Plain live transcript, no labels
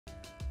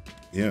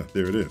Yeah,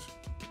 there it is.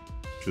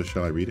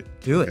 Shall I read it?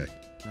 Do it.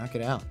 Knock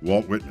it out.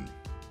 Walt Whitman.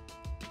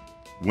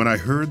 When I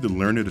heard the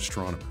learned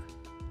astronomer,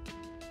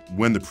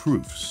 when the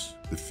proofs,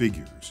 the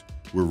figures,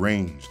 were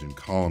ranged in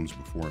columns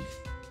before me,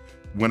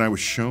 when I was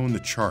shown the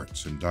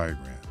charts and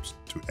diagrams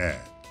to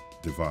add,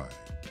 divide,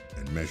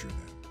 and measure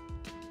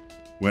them,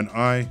 when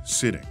I,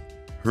 sitting,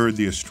 heard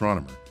the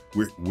astronomer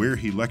where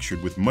he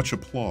lectured with much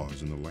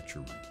applause in the lecture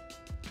room,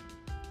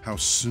 how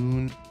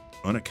soon,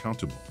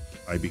 unaccountable,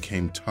 I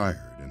became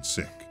tired and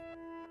sick,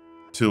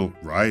 till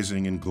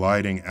rising and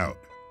gliding out,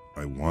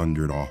 I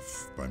wandered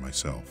off by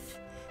myself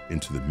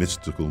into the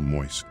mystical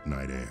moist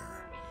night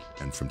air,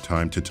 and from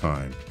time to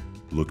time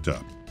looked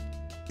up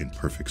in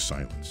perfect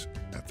silence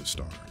at the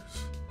stars.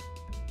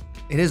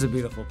 It is a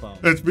beautiful poem.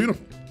 It's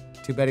beautiful.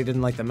 Too bad he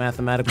didn't like the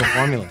mathematical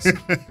formulas.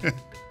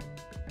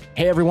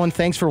 Hey everyone,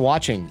 thanks for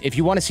watching. If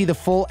you want to see the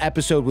full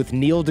episode with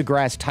Neil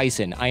deGrasse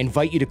Tyson, I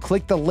invite you to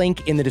click the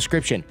link in the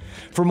description.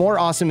 For more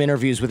awesome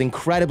interviews with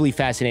incredibly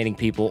fascinating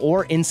people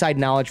or inside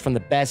knowledge from the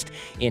best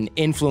in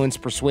influence,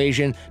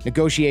 persuasion,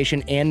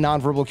 negotiation, and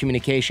nonverbal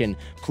communication,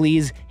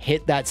 please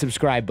hit that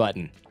subscribe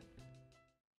button.